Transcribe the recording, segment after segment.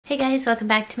Hey guys, welcome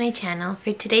back to my channel.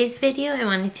 For today's video I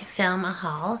wanted to film a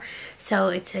haul. So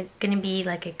it's gonna be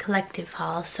like a collective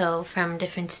haul, so from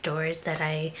different stores that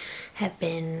I have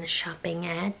been shopping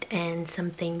at and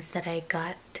some things that I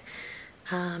got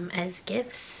as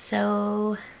gifts.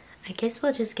 So I guess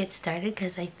we'll just get started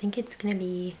because I think it's gonna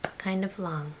be kind of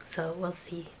long, so we'll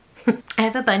see. I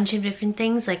have a bunch of different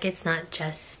things, like it's not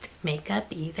just makeup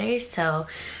either. So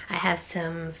I have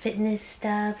some fitness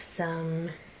stuff,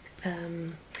 some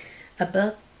a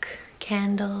book,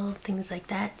 candle, things like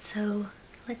that. So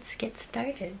let's get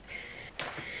started.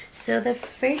 So the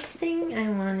first thing I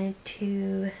wanted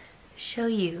to show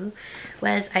you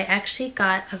was I actually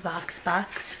got a Vox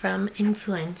box from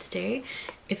Influenster.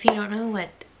 If you don't know what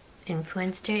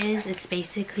Influenster is, it's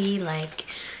basically like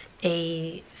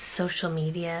a social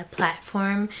media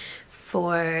platform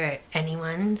for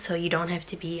anyone, so you don't have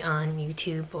to be on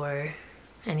YouTube or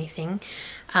anything,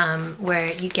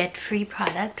 where you get free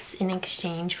products in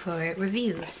exchange for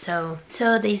reviews. So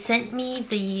they sent me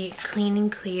the Clean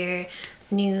and Clear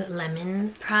new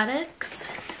lemon products.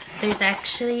 There's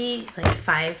actually like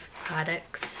 5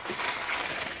 products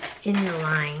in the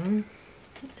line.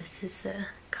 This is the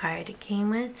card it came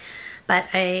with, but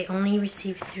I only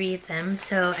received 3 of them.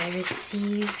 So I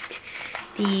received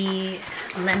the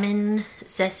lemon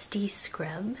zesty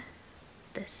scrub,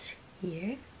 this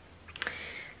here,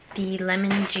 the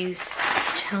lemon juice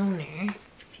toner,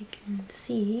 if you can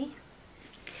see,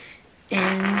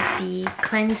 and the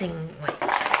cleansing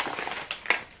wipes,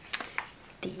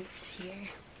 these here.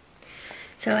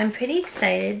 So I'm pretty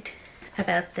excited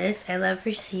about this. I love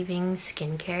receiving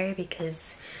skincare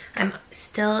because I'm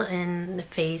still in the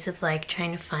phase of like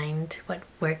trying to find what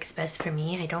works best for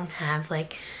me. I don't have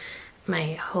like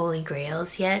my holy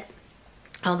grails yet.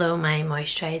 Although my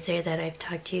moisturizer that I've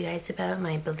talked to you guys about,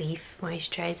 my Belief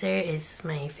moisturizer, is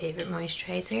my favorite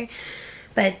moisturizer.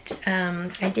 But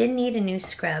I did need a new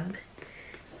scrub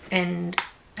and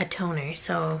a toner,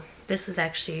 so this was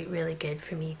actually really good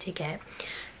for me to get.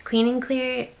 Clean and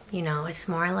Clear, you know, it's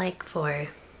more like for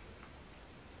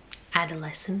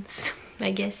adolescents, I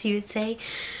guess you would say.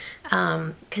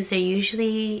 Because they're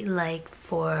usually like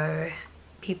for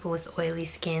people with oily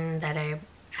skin that are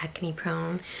acne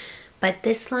prone. But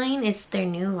this line is their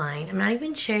new line. I'm not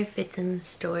even sure if it's in the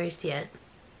stores yet.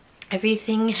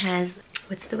 Everything has,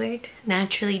 what's the word?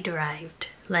 Naturally derived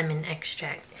lemon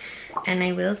extract. And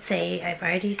I will say, I've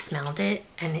already smelled it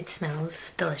and it smells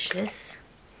delicious.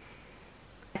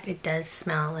 It does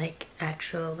smell like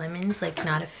actual lemons, like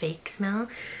not a fake smell.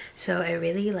 So I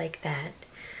really like that.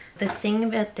 The thing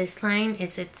about this line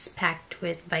is it's packed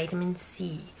with vitamin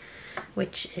C,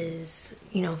 which is,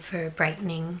 you know, for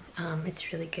brightening.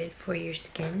 It's really good for your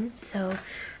skin. So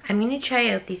I'm gonna try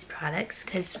out these products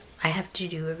because I have to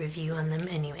do a review on them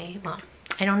anyway. Well,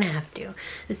 I don't have to.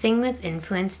 The thing with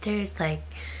Influencer is like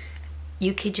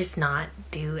you could just not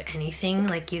do anything.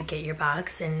 Like you get your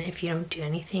box, and if you don't do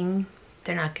anything,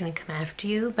 they're not gonna come after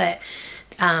you. But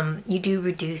you do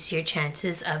reduce your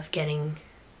chances of getting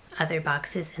other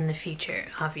boxes in the future.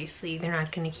 Obviously they're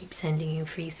not going to keep sending you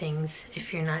free things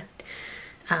if you're not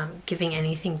giving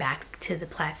anything back to the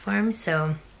platform.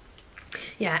 So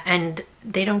yeah, and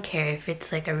they don't care if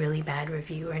it's like a really bad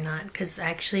review or not, because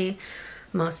actually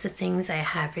most of the things I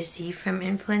have received from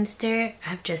Influencer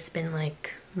have just been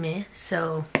like meh.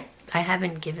 So I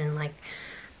haven't given like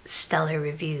stellar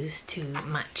reviews too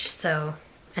much, so,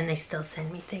 and they still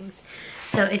send me things.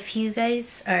 So if you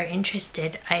guys are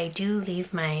interested, I do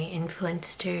leave my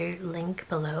Influencer link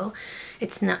below.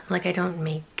 It's not like I don't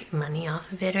make money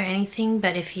off of it or anything,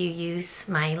 but if you use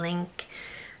my link,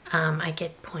 I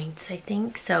get points, I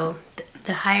think. So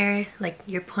the higher, like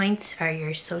your points are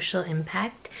your social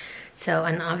impact. So,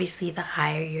 and obviously the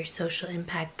higher your social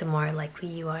impact, the more likely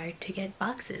you are to get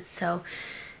boxes. So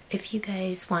if you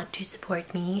guys want to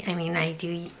support me, I mean, I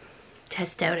do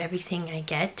test out everything I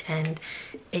get, and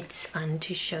it's fun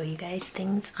to show you guys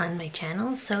things on my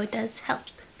channel, so it does help.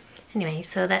 Anyway,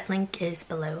 so that link is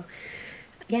below.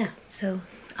 Yeah, so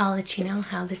I'll let you know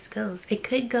how this goes. It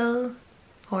could go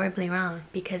horribly wrong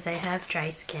because I have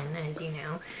dry skin, as you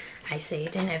know. I say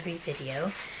it in every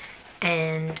video,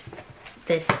 and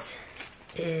this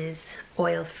is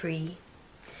oil free,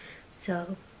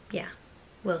 so yeah,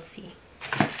 we'll see.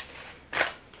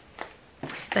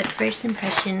 But first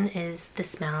impression is the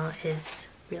smell is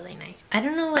really nice. I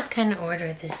don't know what kind of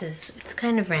order this is. It's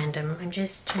kind of random. I'm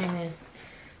just trying to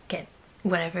get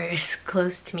whatever is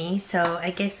close to me. So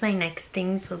I guess my next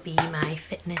things will be my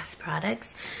fitness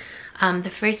products. The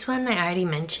first one I already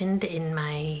mentioned in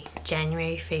my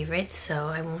January favorites, so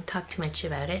I won't talk too much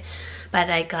about it. But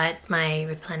I got my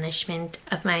replenishment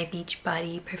of my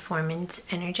Beachbody Performance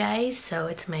Energize, so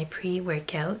it's my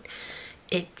pre-workout.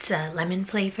 It's lemon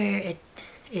flavor. It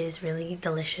is really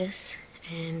delicious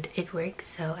and it works,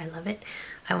 so I love it.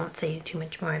 I won't say too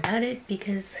much more about it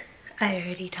because I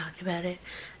already talked about it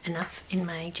enough in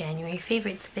my January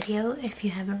favorites video if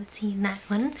you haven't seen that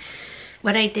one.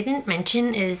 What I didn't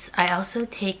mention is I also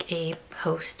take a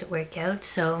post-workout.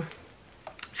 So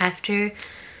after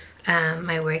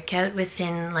my workout,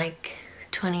 within like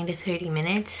 20 to 30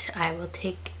 minutes, I will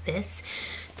take this.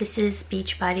 This is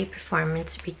Beachbody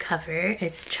Performance Recover.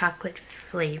 It's chocolate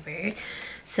flavor.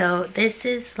 So this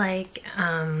is like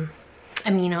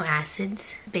amino acids.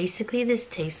 Basically this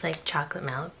tastes like chocolate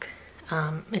milk.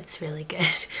 It's really good.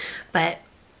 But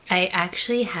I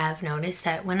actually have noticed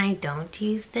that when I don't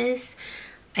use this,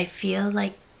 I feel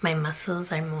like my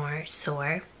muscles are more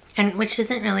sore, and which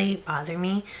doesn't really bother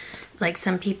me. Like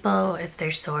some people, if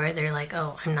they're sore, they're like,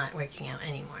 oh, I'm not working out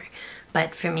anymore.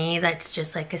 But for me, that's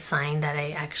just like a sign that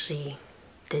I actually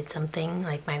did something,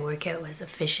 like my workout was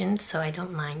efficient, so I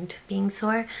don't mind being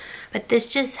sore. But this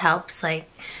just helps, like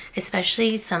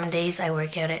especially some days I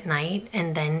work out at night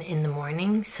and then in the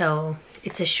morning, so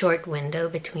it's a short window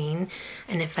between,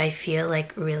 and if I feel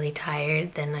like really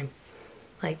tired, then I'm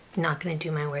like not gonna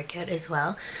do my workout as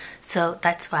well. So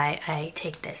that's why I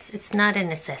take this. It's not a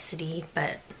necessity,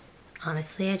 but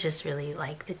honestly I just really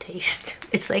like the taste.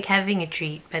 It's like having a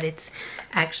treat, but it's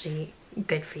actually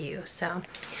good for you. So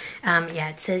yeah,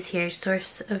 it says here,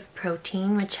 source of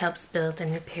protein which helps build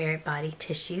and repair body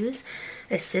tissues,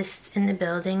 assists in the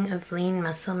building of lean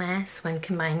muscle mass when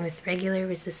combined with regular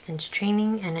resistance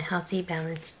training and a healthy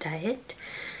balanced diet,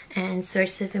 and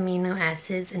source of amino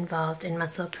acids involved in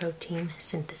muscle protein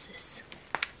synthesis.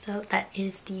 So that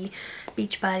is the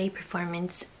Beachbody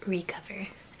Performance Recover,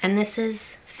 and this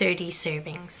is 30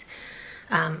 servings.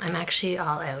 I'm actually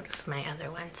all out of my other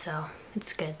one, so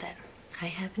it's good that I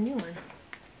have a new one.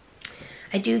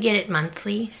 I do get it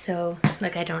monthly, so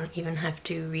like I don't even have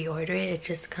to reorder it. It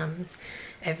just comes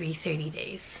every 30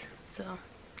 days. So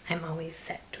I'm always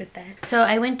set with that. So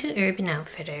I went to Urban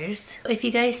Outfitters. If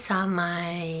you guys saw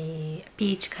my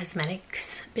beach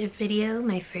cosmetics video,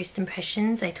 my first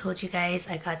impressions, I told you guys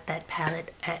I got that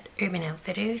palette at Urban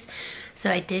Outfitters. So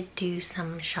I did do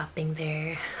some shopping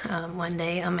there one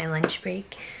day on my lunch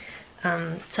break.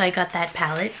 So I got that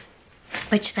palette,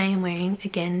 which I am wearing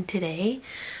again today.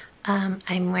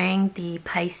 I'm wearing the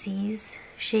Pisces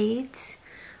shades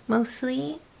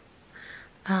mostly.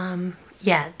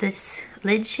 Yeah, this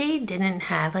lid shade didn't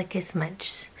have like as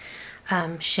much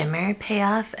shimmer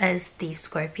payoff as the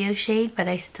Scorpio shade, but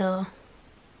I still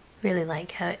really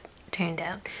like how it turned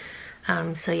out.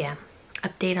 So yeah,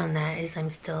 update on that is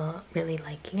I'm still really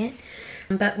liking it.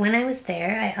 But when I was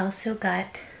there, I also got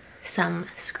some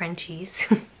scrunchies.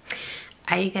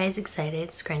 Are you guys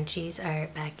excited? Scrunchies are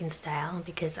back in style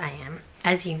because I am.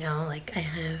 As you know, like I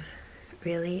have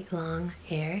really long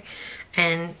hair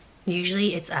and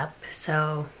usually it's up,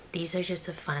 so these are just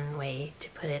a fun way to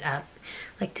put it up,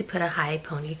 like to put a high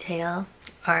ponytail,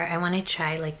 or I want to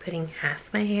try like putting half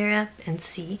my hair up and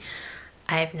see.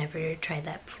 I've never tried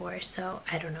that before, so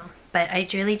I don't know, but I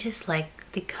really just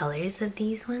like the colors of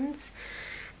these ones,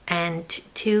 and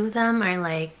two of them are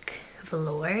like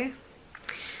velour,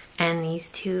 and these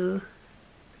two,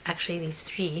 actually these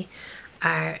three,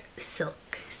 are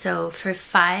silk. So for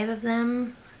 5 of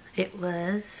them, it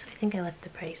was, I think I left the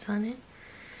price on it,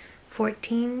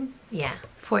 $14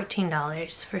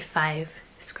 for 5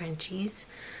 scrunchies,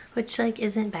 which like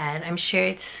isn't bad. I'm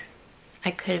sure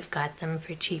I could have got them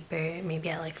for cheaper, maybe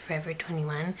at like Forever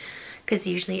 21, because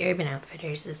usually Urban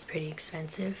Outfitters is pretty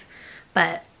expensive,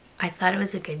 but I thought it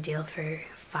was a good deal for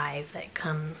 5 that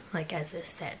come like as a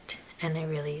set, and I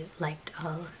really liked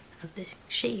all of the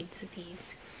shades of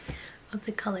these, of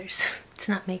the colors. It's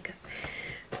not makeup.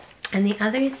 And the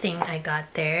other thing I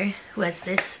got there was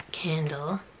this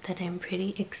candle that I'm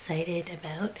pretty excited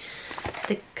about.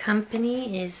 The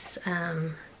company is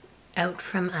Out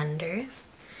From Under,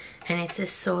 and it's a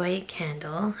soy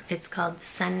candle. It's called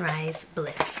Sunrise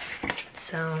Bliss.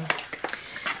 So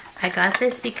I got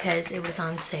this because it was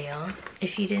on sale.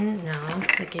 If you didn't know,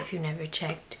 like if you never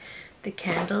checked, the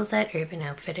candles at Urban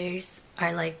Outfitters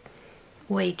are like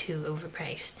way too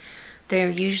overpriced. They're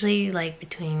usually like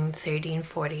between $30 and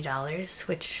 $40,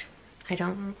 which I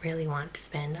don't really want to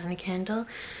spend on a candle.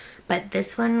 But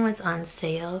this one was on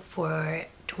sale for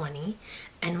 $20,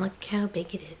 and look how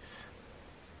big it is.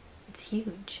 It's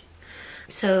huge.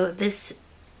 So this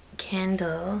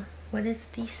candle, what is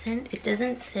the scent? It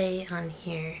doesn't say on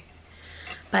here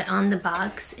but on the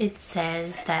box it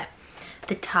says that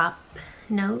the top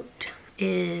note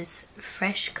is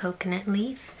fresh coconut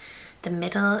leaf, the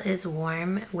middle is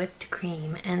warm whipped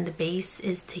cream, and the base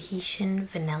is Tahitian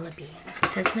vanilla bean.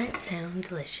 Doesn't that sound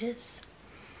delicious?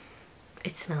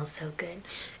 It smells so good.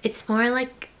 It's more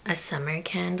like a summer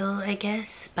candle, I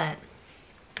guess, but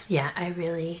yeah, I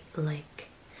really like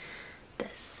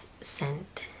this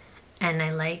scent, and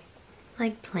I like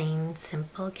plain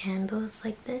simple candles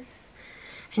like this.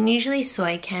 And usually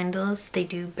soy candles, they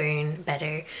do burn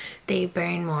better. They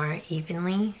burn more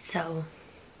evenly, so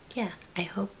yeah, I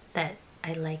hope that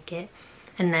I like it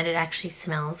and that it actually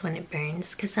smells when it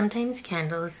burns, because sometimes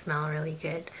candles smell really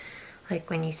good like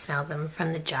when you smell them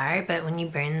from the jar, but when you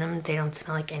burn them they don't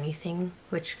smell like anything,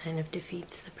 which kind of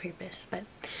defeats the purpose. But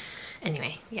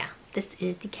anyway, yeah, this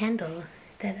is the candle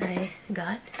that I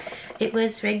got. It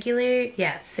was regular,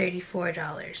 yeah,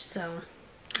 $34, so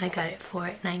I got it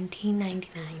for $19.99.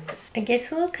 I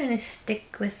guess we'll kind of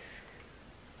stick with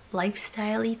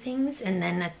lifestyle-y things, and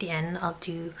then at the end I'll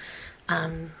do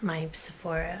my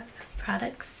Sephora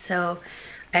products. So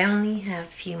I only have a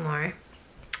few more.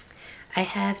 I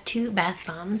have 2 bath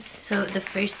bombs. So the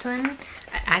first one,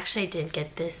 actually I did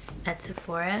get this at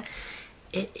Sephora.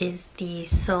 It is the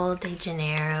Sol de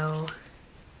Janeiro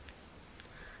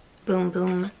Boom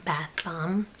Boom Bath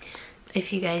Bomb.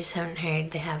 If you guys haven't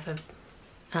heard, they have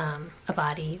a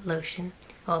body lotion,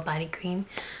 well, a body cream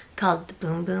called the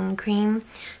Boom Boom Cream.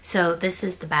 So this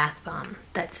is the bath bomb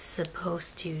that's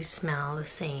supposed to smell the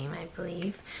same, I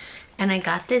believe. And I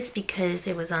got this because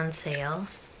it was on sale,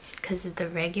 because the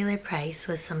regular price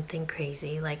was something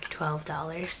crazy, like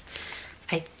 $12.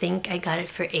 I think I got it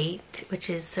for $8, which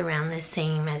is around the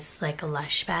same as like a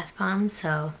Lush bath bomb.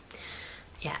 So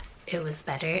yeah, it was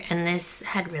better, and this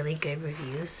had really good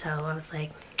reviews, so I was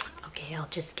like, okay, I'll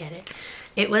just get it.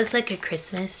 It was like a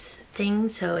Christmas thing,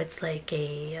 so it's like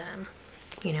a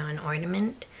you know, an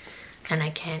ornament, and I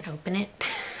can't open it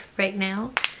right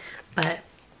now, but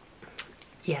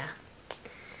yeah,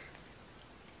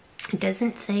 it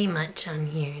doesn't say much on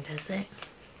here, does it?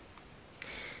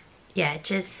 Yeah, it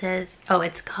just says, oh,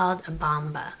 it's called a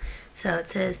bomba. So it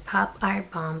says pop our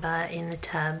bomba in the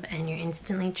tub and you're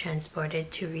instantly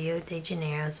transported to Rio de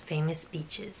Janeiro's famous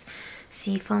beaches.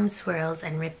 Seafoam swirls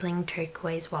and rippling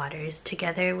turquoise waters,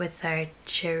 together with our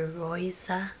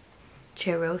Cheirosa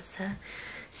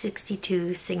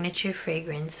 62 signature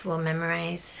fragrance, will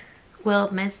mesmerize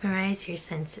your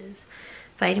senses.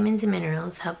 Vitamins and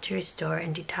minerals help to restore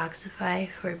and detoxify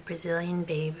for Brazilian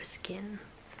babe skin.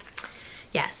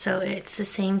 Yeah, so it's the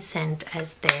same scent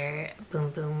as their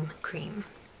Boom Boom cream.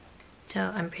 So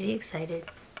I'm pretty excited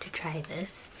to try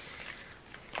this.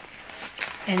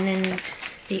 And then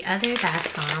the other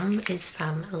bath bomb is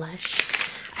from LUSH.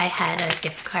 I had a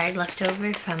gift card left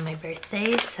over from my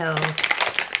birthday, so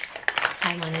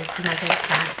I wanted another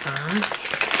bath bomb.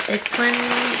 This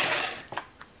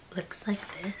one looks like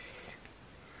this.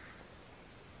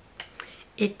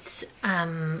 It's,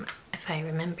 if I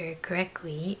remember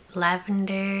correctly,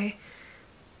 lavender,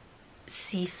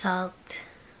 sea salt,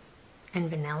 and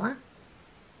vanilla.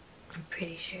 I'm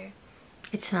pretty sure.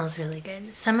 It smells really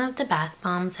good. Some of the bath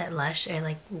bombs at LUSH are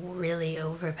like really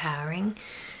overpowering,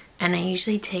 and I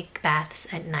usually take baths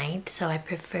at night, so I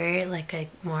prefer like a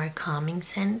more calming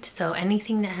scent. So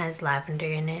anything that has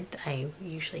lavender in it, I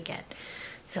usually get.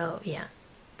 So yeah,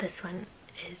 this one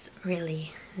is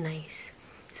really nice.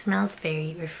 Smells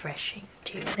very refreshing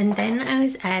too. And then I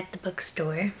was at the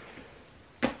bookstore,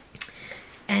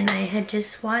 and I had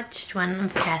just watched one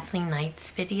of Kathleen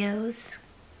Knight's videos.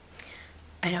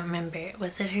 I don't remember,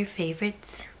 was it her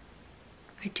favorites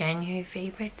or January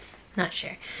favorites? Not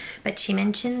sure, but she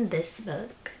mentioned this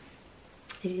book.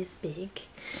 It is big.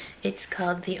 It's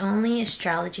called The Only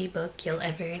Astrology Book You'll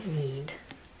Ever Need.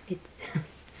 It's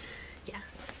yeah,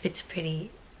 it's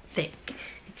pretty thick.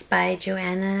 It's by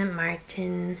Joanna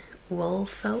Martin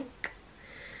Woolfolk,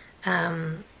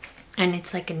 and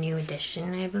it's like a new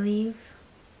edition, I believe.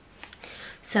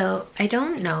 So I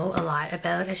don't know a lot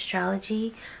about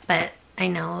astrology, but I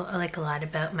know like a lot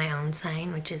about my own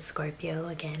sign, which is Scorpio.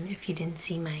 Again, if you didn't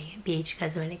see my BH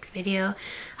Cosmetics video,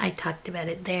 I talked about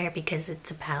it there because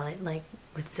it's a palette like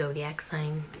with zodiac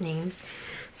sign names.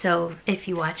 So if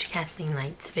you watch Kathleen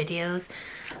Knight's videos,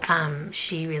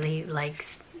 she really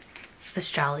likes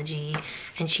astrology,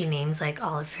 and she names like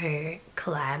all of her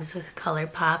collabs with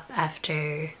ColourPop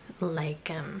after like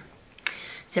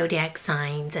zodiac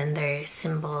signs and their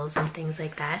symbols and things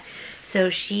like that. So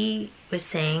she was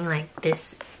saying like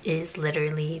this is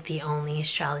literally the only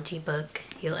astrology book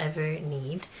you'll ever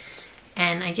need,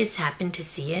 and I just happened to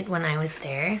see it when I was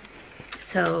there,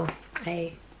 so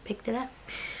I picked it up.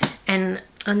 And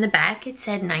on the back it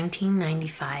said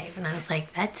 $19.95, and I was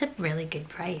like, that's a really good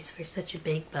price for such a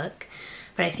big book.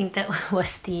 But I think that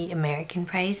was the American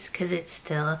price, because it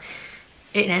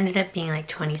ended up being like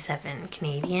 27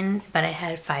 Canadian, but I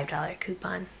had a $5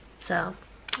 coupon, so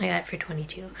I got it for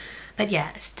 22. But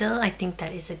yeah, still I think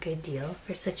that is a good deal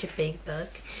for such a big book.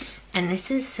 And this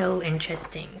is so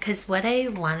interesting, because what I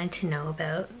wanted to know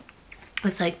about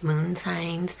was like moon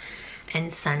signs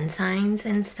and sun signs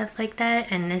and stuff like that,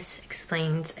 and this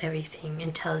explains everything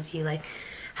and tells you like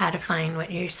how to find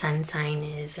what your sun sign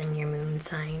is and your moon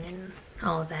sign and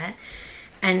all of that.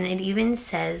 And it even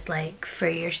says like for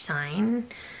your sign,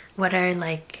 what are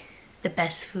like the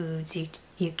best foods you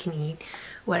can eat,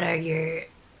 what are your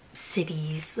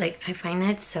cities. Like, I find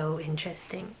that so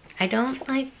interesting. I don't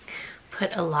like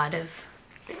put a lot of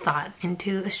thought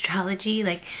into astrology.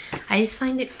 Like, I just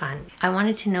find it fun. I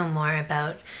wanted to know more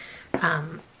about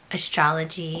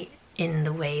astrology in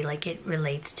the way like it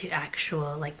relates to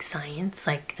actual like science,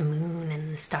 like the moon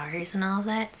and the stars and all of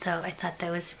that. So I thought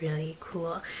that was really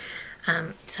cool.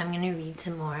 So I'm gonna read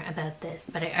some more about this,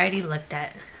 but I already looked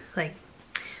at, like,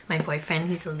 my boyfriend,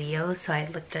 he's a Leo, so I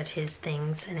looked at his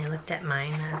things and I looked at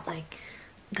mine and I was like,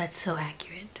 that's so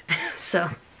accurate. So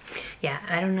yeah,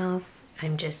 I don't know if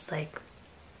I'm just like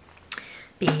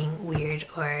being weird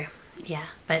or yeah,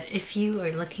 but if you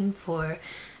are looking for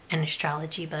an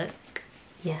astrology book,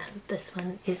 yeah, this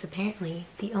one is apparently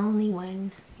the only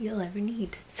one you'll ever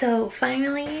need. So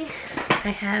finally,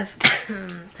 I have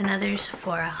another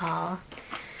Sephora haul.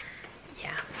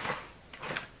 Yeah,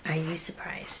 are you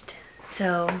surprised?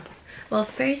 So, well,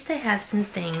 first I have some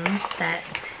things that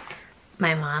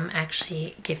my mom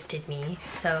actually gifted me,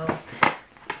 so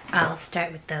I'll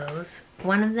start with those.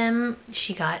 One of them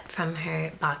she got from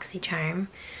her BoxyCharm,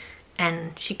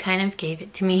 and she kind of gave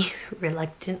it to me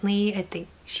reluctantly. I think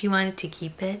she wanted to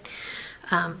keep it,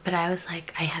 but I was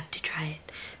like, I have to try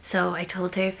it. So I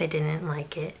told her if I didn't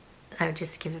like it, I would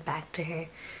just give it back to her.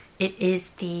 It is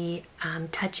the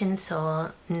Touch in Soul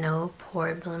No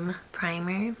Problem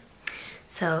Primer.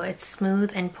 So it's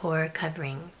smooth and pore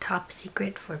covering, top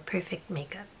secret for perfect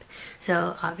makeup.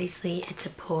 So obviously it's a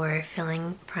pore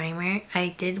filling primer. I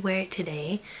did wear it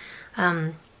today.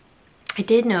 I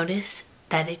did notice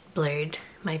that it blurred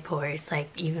my pores, like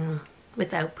even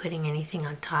without putting anything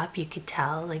on top, you could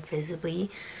tell like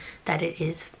visibly that it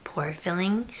is pore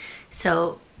filling.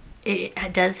 So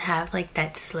it does have like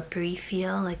that slippery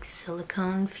feel, like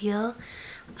silicone feel.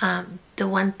 The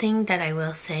one thing that I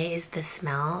will say is the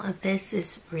smell of this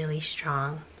is really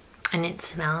strong, and it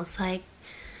smells like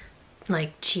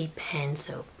cheap hand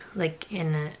soap, like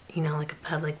in a, you know, like a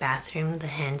public bathroom, the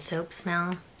hand soap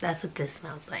smell. That's what this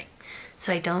smells like.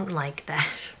 So I don't like that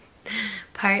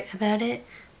part about it,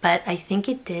 but I think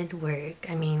it did work.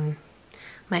 I mean,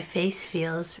 my face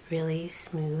feels really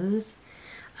smooth.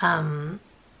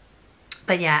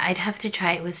 But yeah, I'd have to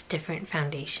try it with different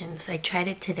foundations. I tried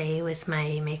it today with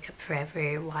my Makeup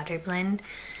Forever water blend,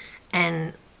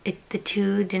 and the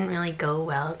two didn't really go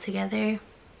well together.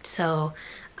 So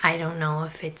I don't know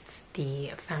if it's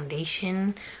the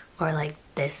foundation or like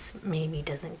this maybe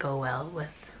doesn't go well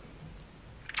with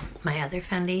my other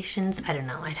foundations. I don't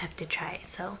know, I'd have to try.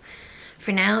 So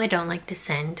for now, I don't like the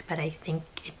scent, but I think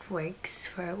it works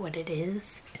for what it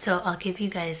is. So I'll give you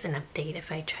guys an update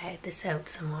if I try this out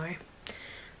some more.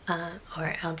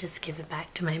 Or I'll just give it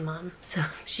back to my mom so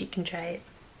she can try it.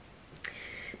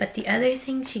 But the other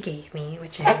thing she gave me,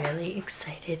 which I'm really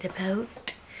excited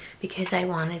about because I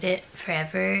wanted it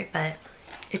forever, but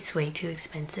it's way too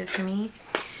expensive for me.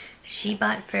 She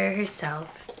bought for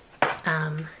herself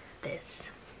this.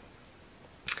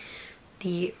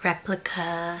 The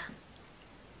Replica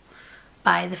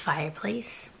by the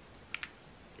Fireplace.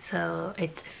 So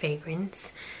it's a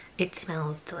fragrance. It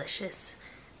smells delicious.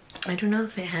 I don't know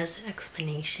if it has an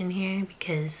explanation here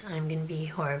because I'm gonna be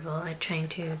horrible at trying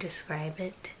to describe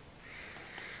it.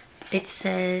 It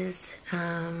says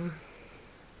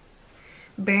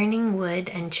burning wood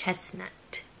and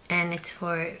chestnut, and it's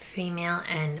for female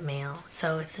and male,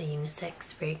 so it's a unisex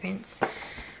fragrance.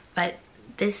 But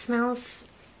this smells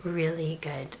really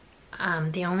good.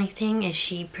 The only thing is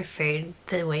she preferred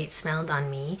the way it smelled on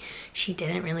me. She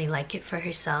didn't really like it for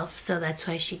herself, so that's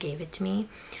why she gave it to me.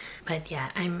 But yeah,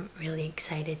 I'm really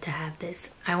excited to have this.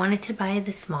 I wanted to buy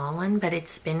the small one, but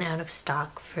it's been out of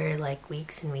stock for like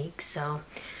weeks and weeks. So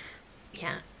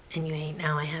yeah, anyway,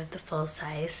 now I have the full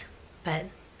size. But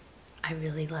I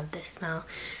really love this smell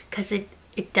because it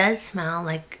does smell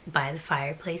like By the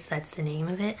Fireplace. That's the name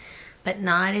of it. but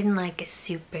not in like a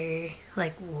super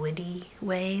like woody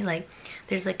way. Like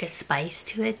there's like a spice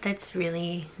to it that's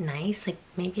really nice, like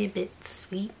maybe a bit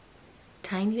sweet,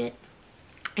 tiny bit.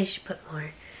 I should put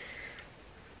more.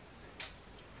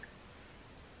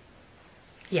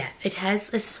 Yeah, it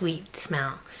has a sweet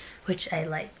smell, which I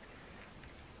like,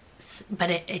 but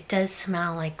it does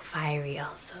smell like fiery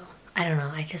also. I don't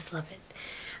know, I just love it.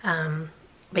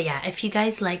 But yeah, if you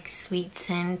guys like sweet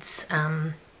scents,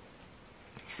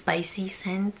 spicy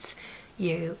scents,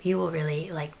 you will really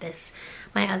like this.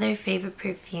 My other favorite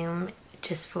perfume,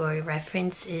 just for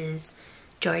reference, is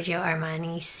Giorgio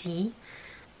Armani C.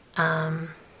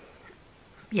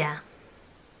 Yeah,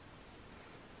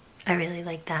 I really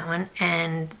like that one.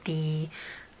 And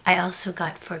I also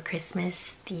got for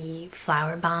Christmas the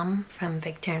Flower Bomb from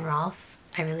Viktor and Rolf.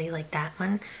 I really like that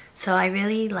one. So I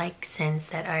really like scents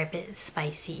that are a bit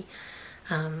spicy.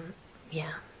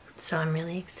 Yeah, so I'm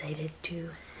really excited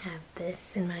to have this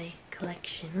in my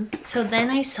collection. So then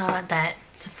I saw that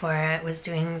Sephora was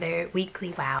doing their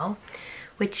weekly wow,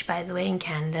 which, by the way, in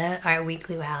Canada our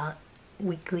weekly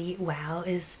wow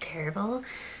is terrible.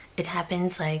 It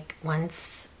happens like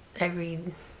once every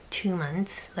 2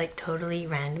 months, like totally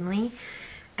randomly,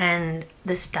 and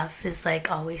the stuff is like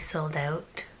always sold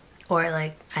out, or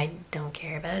like I don't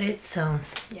care about it. So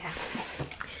yeah,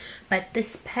 but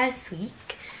this past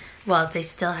week, well, they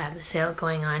still have the sale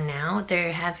going on now.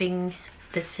 They're having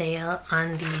the sale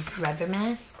on these rubber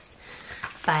masks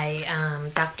by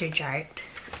Dr. Jart,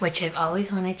 which I've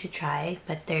always wanted to try,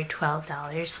 but they're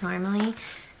 $12 normally,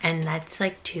 and that's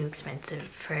like too expensive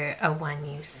for a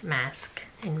one-use mask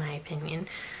in my opinion.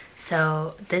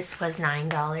 So this was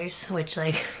 $9, which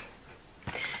like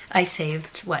I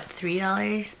saved what,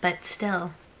 $3, but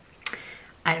still,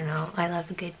 I don't know, I love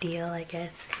a good deal, I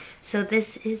guess. So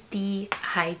this is the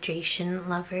Hydration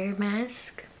Lover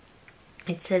mask.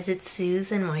 It says it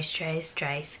soothes and moisturizes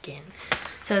dry skin.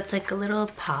 So it's like a little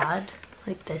pod,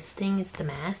 like this thing is the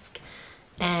mask,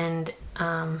 and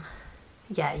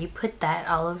yeah, you put that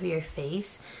all over your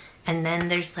face, and then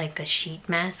there's like a sheet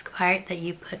mask part that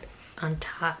you put on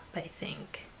top, I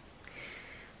think.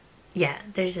 Yeah,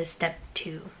 there's a step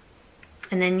 2,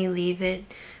 and then you leave it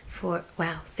for,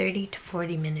 wow, 30 to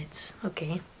 40 minutes.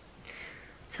 Okay,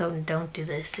 so don't do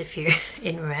this if you're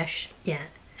in a rush. Yeah,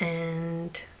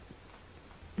 and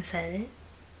is that it?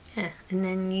 Yeah, and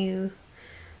then you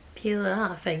peel it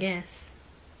off, I guess.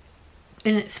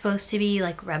 And it's supposed to be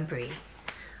like rubbery.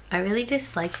 I really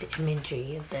just like the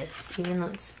imagery of this, even though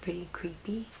it's pretty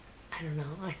creepy. I don't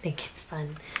know, I think it's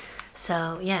fun.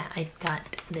 So yeah, I got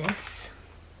this.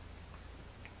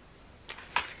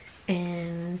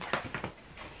 And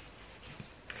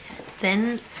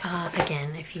then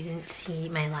again, if you didn't see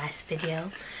my last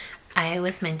video, I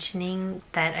was mentioning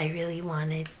that I really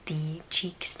wanted the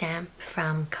cheek stamp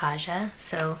from Kaja,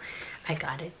 so I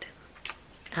got it.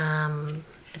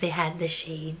 They had the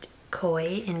shade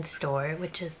Koi in store,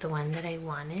 which is the one that I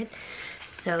wanted.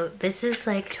 So this is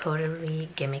like totally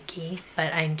gimmicky,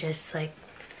 but I'm just like,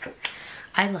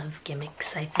 I love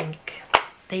gimmicks. I think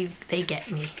they get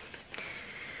me.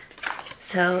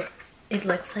 So it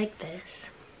looks like this.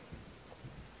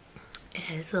 It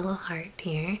has a little heart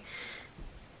here,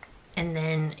 and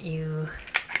then you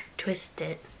twist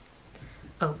it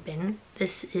open.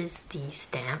 This is the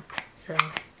stamp, so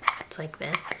it's like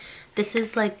this. This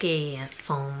is like a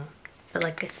foam, but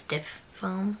like a stiff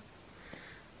foam.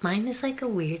 Mine is like a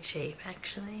weird shape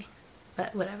actually,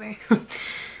 but whatever.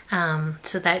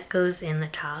 So that goes in the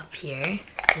top here,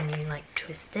 and you like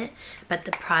twist it, but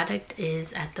the product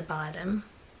is at the bottom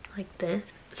like this.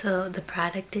 So the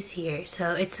product is here.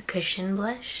 So it's a cushion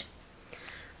blush.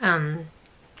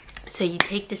 So you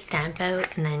take the stamp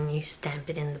out, and then you stamp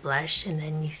it in the blush, and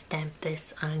then you stamp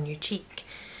this on your cheek.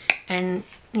 And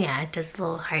yeah, it does a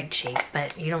little heart shape,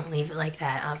 but you don't leave it like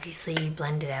that. Obviously, you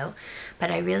blend it out.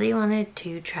 But I really wanted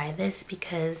to try this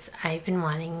because I've been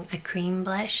wanting a cream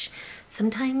blush.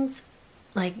 Sometimes,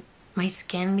 like, my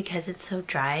skin, because it's so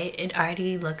dry, it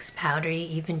already looks powdery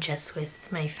even just with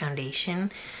my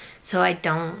foundation. So I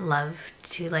don't love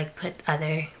to like put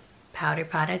other powder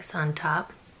products on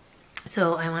top.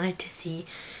 So I wanted to see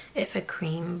if a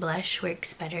cream blush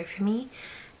works better for me.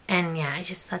 And yeah, I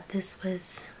just thought this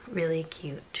was really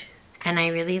cute, and I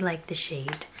really like the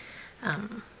shade.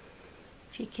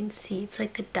 If you can see, it's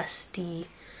like a dusty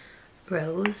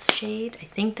rose shade. I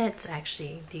think that's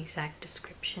actually the exact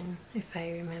description, if I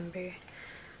remember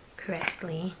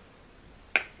correctly.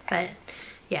 But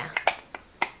yeah,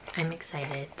 I'm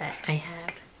excited that I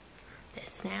have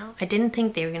this now. I didn't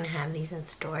think they were gonna have these in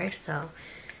store, so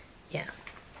yeah.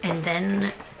 And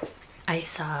then I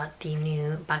saw the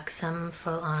new Buxom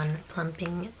Full On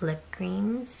Plumping Lip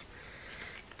Creams.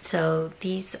 So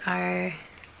these are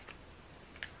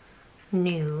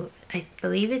new. I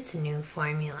believe it's a new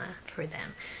formula for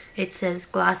them. It says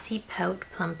glossy pout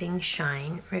plumping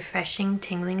shine, refreshing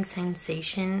tingling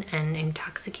sensation, and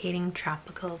intoxicating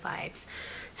tropical vibes.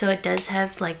 So it does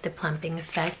have like the plumping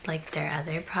effect like their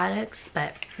other products,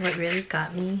 but what really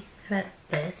got me about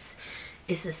this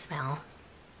is the smell.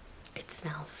 It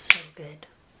smells so good.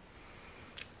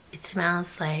 It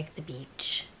smells like the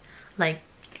beach, like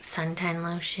suntan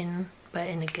lotion, but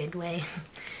in a good way.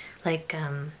 Like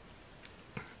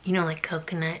you know, like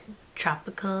coconut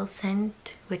tropical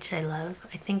scent, which I love.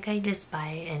 I think I just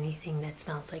buy anything that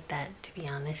smells like that, to be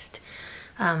honest.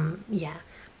 Yeah,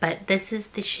 but this is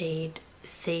the shade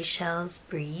Seychelles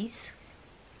Breeze.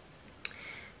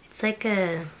 It's like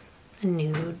a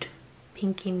nude,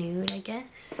 pinky nude, I guess.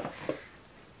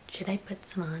 Should I put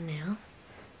some on now?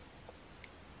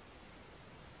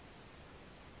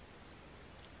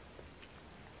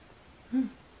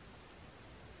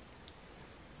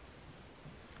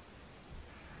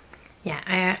 Yeah,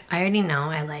 I already know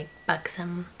I like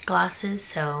Buxom glosses,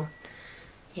 so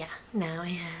yeah, now I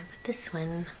have this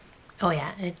one. Oh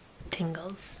yeah, it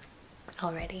tingles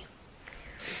already.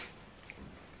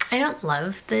 I don't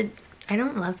love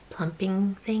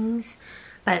plumping things,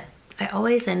 but I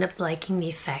always end up liking the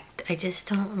effect. I just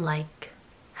don't like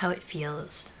how it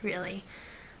feels, really.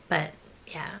 But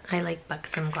yeah, I like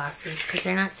Buxom glosses because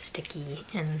they're not sticky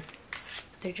and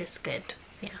they're just good.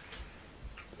 Yeah.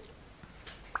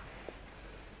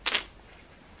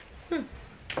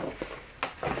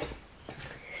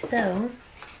 So,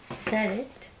 is that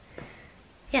it?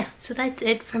 Yeah, so that's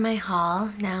it for my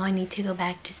haul. Now I need to go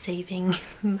back to saving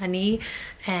money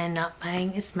and not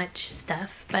buying as much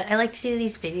stuff. But I like to do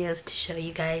these videos to show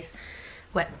you guys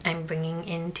what I'm bringing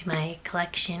into my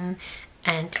collection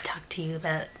and to talk to you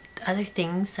about other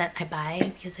things that I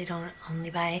buy, because I don't only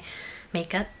buy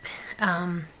makeup.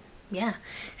 Yeah,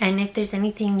 and if there's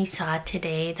anything you saw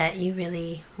today that you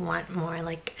really want more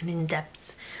like an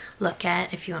in-depth look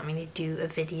at, if you want me to do a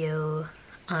video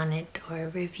on it or a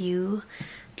review,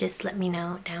 just let me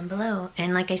know down below.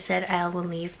 And like I said, I'll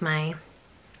leave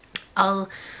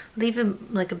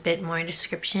like a bit more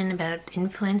description about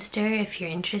Influencer if you're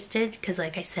interested, because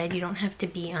like I said, you don't have to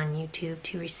be on YouTube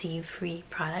to receive free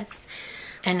products.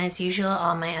 And as usual,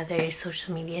 all my other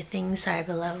social media things are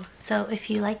below. So if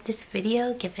you like this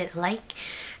video, give it a like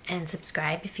and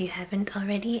subscribe if you haven't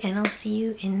already, and I'll see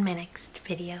you in my next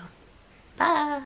video. Bye!